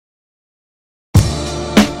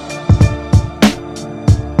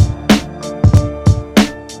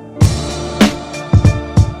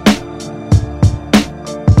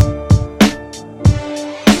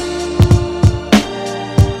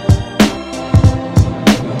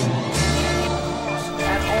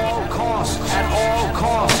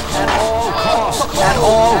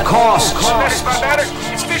cost. It's barbaric,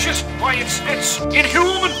 it's vicious, why it's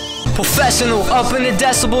inhuman. Professional, up in a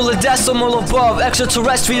decibel, a decimal above.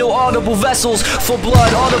 Extraterrestrial audible vessels for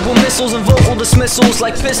blood, audible missiles and vocal dismissals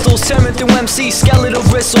like pistols, tearing through MC skeletal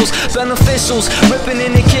bristles. Beneficials, ripping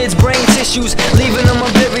in the kids' brain tissues, leaving them a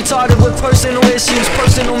bit retarded with personal issues.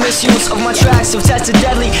 Personal misuse of my tracks have tested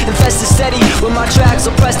deadly, infested steady with my tracks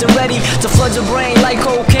oppressed and ready to flood your brain like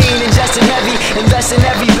cocaine, ingested heavy. Invest in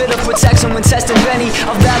every bit of protection when testing Benny.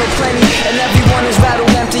 I've battled plenty and everyone is rattled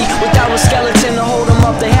empty without a skeleton to hold them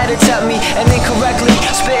up. They had it at me and incorrectly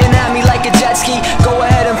spitting at me like a jet ski. Go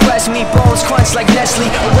ahead and press me, bones crunch like Nestle.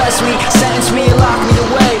 Arrest me, sentence me, and lock me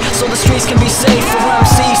away so the streets can be safe for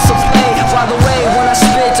MCs to play. By the way, when I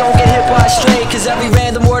spit, don't get hit by a stray, cause every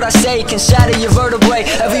random word I say can shatter your vertebrae.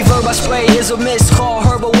 Every verb I spray is a miss, call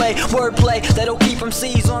herbal way. Wordplay that'll keep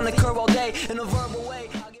MCs on the curb all day in a verbal